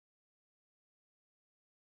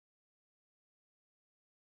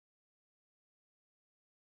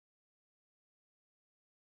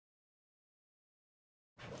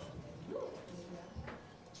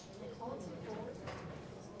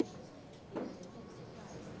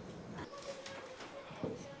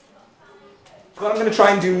What I'm going to try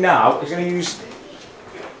and do now is going to use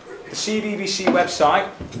the CBBC website,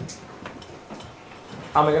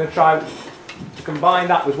 and we're going to try to combine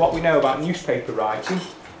that with what we know about newspaper writing,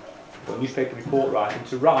 or newspaper report writing,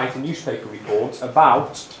 to write a newspaper report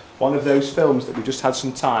about one of those films that we just had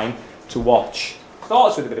some time to watch.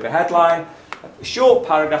 Starts with a bit of a headline, a short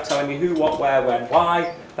paragraph telling me who, what, where, when,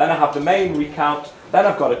 why. Then I have the main recount. Then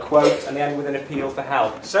I've got a quote, and then with an appeal for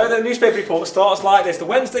help. So the newspaper report starts like this. The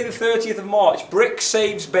Wednesday the 30th of March, brick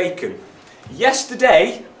saves bacon.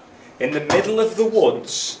 Yesterday, in the middle of the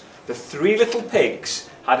woods, the three little pigs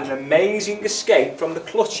had an amazing escape from the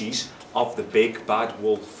clutches of the big bad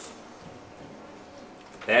wolf.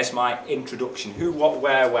 There's my introduction. Who, what,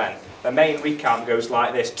 where, when. The main recount goes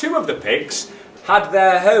like this. Two of the pigs had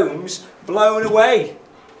their homes blown away.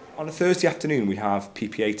 On a Thursday afternoon we have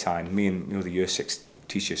PPA time, me and the Year 6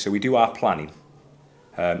 teacher, so we do our planning.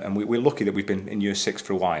 And we're lucky that we've been in Year 6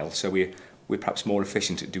 for a while, so we're perhaps more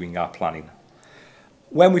efficient at doing our planning.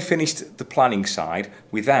 When we finished the planning side,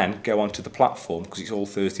 we then go onto the platform, because it's all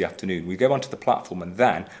Thursday afternoon. We go onto the platform and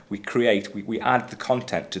then we add the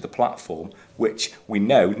content to the platform, which we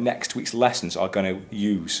know next week's lessons are going to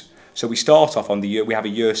use. So we start off on we have a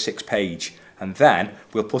Year 6 page, and then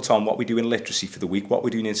we'll put on what we do in literacy for the week, what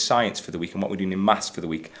we're doing in science for the week, and what we're doing in maths for the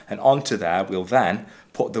week. And onto there, we'll then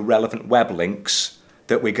put the relevant web links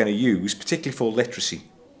that we're going to use, particularly for literacy.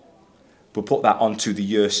 We'll put that onto the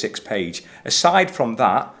Year 6 page. Aside from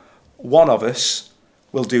that, one of us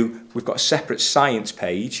will we've got a separate science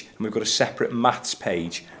page and we've got a separate maths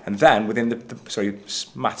page. And then within the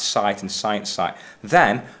maths site and science site,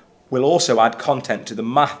 then we'll also add content to the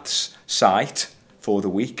maths site for the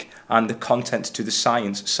week and the content to the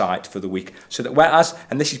science site for the week. So that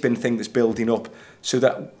and this has been a thing that's building up, so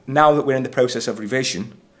that now that we're in the process of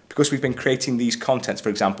revision, because we've been creating these contents, for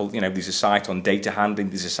example, there's a site on data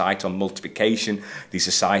handling, there's a site on multiplication, there's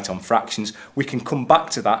a site on fractions, we can come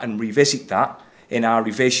back to that and revisit that in our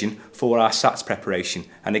revision for our SATs preparation.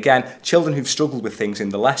 And again, children who've struggled with things in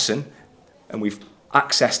the lesson, and we've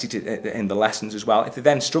accessed it in the lessons as well, if they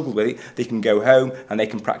then struggle with it, they can go home and they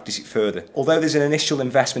can practice it further. Although there's an initial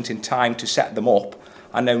investment in time to set them up,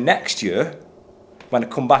 I know next year, when I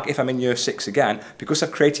come back, if I'm in Year 6 again, because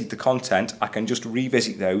I've created the content, I can just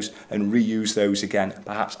revisit those and reuse those again,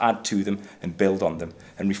 perhaps add to them and build on them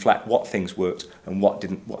and reflect what things worked and what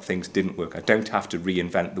things didn't work. I don't have to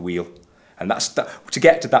reinvent the wheel. And to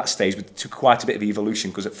get to that stage, it took quite a bit of evolution,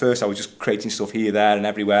 because at first I was just creating stuff here, there and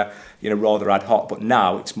everywhere, rather ad hoc, but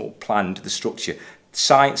now it's more planned, the structure.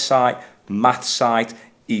 Science site, maths site,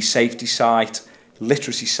 e-safety site,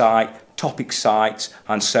 literacy site, topic sites,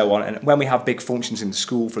 and so on. And when we have big functions in the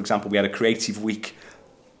school, for example, we had a creative week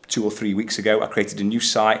 2 or 3 weeks ago. I created a new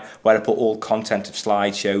site where I put all content of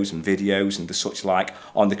slideshows and videos and the such like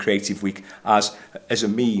on the creative week as a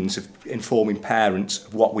means of informing parents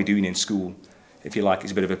of what we're doing in school. If you like,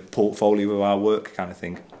 it's a bit of a portfolio of our work kind of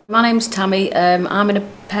thing. My name's Tammy. I'm a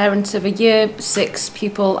parent of a Year 6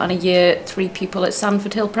 pupil and a Year 3 pupil at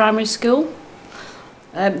Sandford Hill Primary School.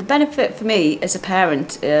 The benefit for me as a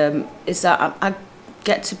parent is that I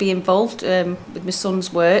get to be involved with my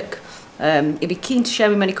son's work. He'll be keen to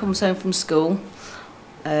show him when he comes home from school,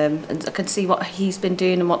 and I can see what he's been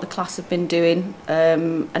doing and what the class have been doing,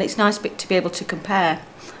 and it's nice to be able to compare.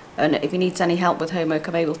 And if he needs any help with homework,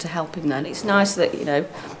 I'm able to help him then. It's nice that that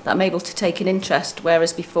I'm able to take an interest,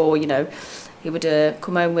 whereas before he would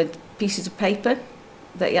come home with pieces of paper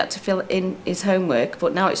that he had to fill in his homework,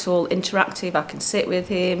 but now it's all interactive. I can sit with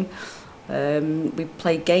him, we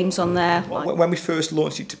play games on there. When we first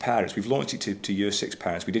launched it to parents, we've launched it to Year 6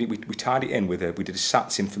 parents, we tied it in with we did a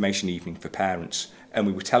SATs information evening for parents, and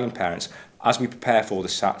we were telling parents, as we prepare for the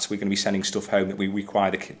SATs, we're going to be sending stuff home that we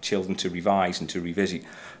require the children to revise and to revisit.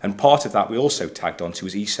 And part of that we also tagged onto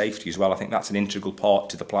was e-safety as well. I think that's an integral part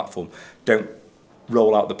to the platform. Don't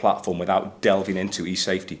roll out the platform without delving into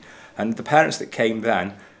e-safety. And the parents that came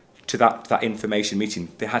then to that information meeting,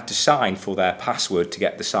 they had to sign for their password to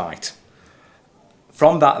get the site.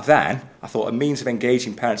 From that then, I thought a means of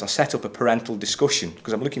engaging parents, I set up a parental discussion,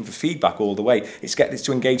 because I'm looking for feedback all the way. It's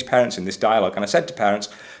to engage parents in this dialogue. And I said to parents,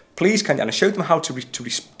 please and I showed them how to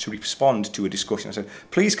respond to a discussion. I said,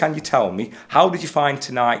 please can you tell me, how did you find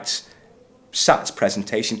tonight's SATs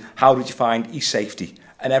presentation? How did you find e-safety?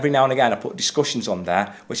 And every now and again I put discussions on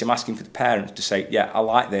there, which I'm asking for the parents to say, yeah, I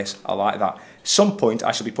like this, I like that. At some point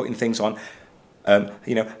I shall be putting things on,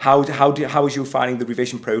 how is you finding the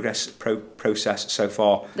revision process so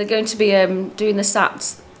far? They're going to be doing the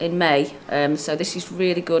SATs in May, so this is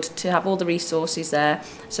really good to have all the resources there,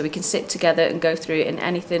 so we can sit together and go through it, and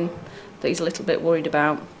anything that he's a little bit worried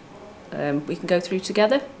about, we can go through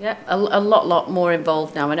together. Yeah, a lot more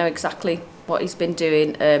involved now. I know exactly what he's been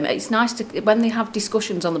doing. It's nice to, when they have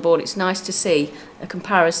discussions on the board, it's nice to see a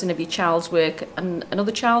comparison of your child's work and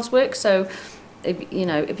another child's work. So,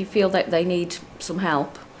 if you feel that they need some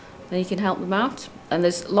help, then you can help them out. And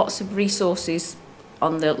there's lots of resources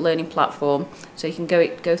on the learning platform, so you can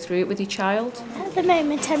go through it with your child. At the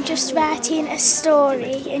moment I'm just writing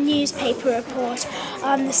a newspaper report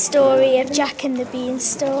on the story of Jack and the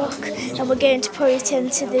Beanstalk, and we're going to put it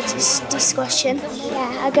into the discussion.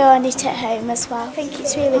 Yeah, I go on it at home as well. I think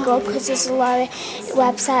it's really good because there's a lot of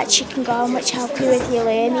websites you can go on which help you with your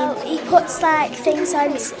learning. He puts like things on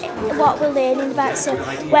what we're learning about, so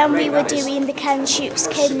when we were doing the Ken Shook's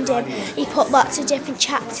Kingdom, he put lots of different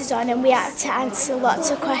chapters on and we had to answer lots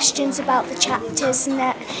of questions about the chapters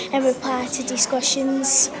and reply to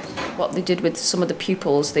discussions. What they did with some of the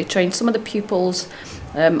pupils, they trained some of the pupils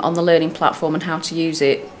on the learning platform and how to use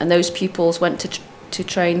it, and those pupils went to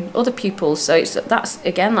train other pupils. So that's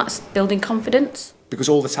building confidence. Because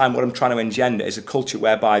all the time what I'm trying to engender is a culture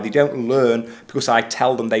whereby they don't learn because I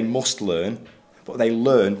tell them they must learn, but they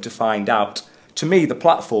learn to find out. To me, the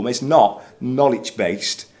platform is not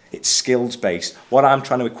knowledge-based, it's skills-based. What I'm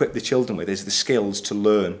trying to equip the children with is the skills to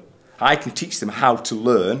learn. I can teach them how to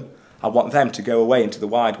learn. I want them to go away into the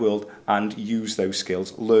wide world and use those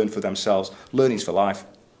skills, learn for themselves. Learning's for life.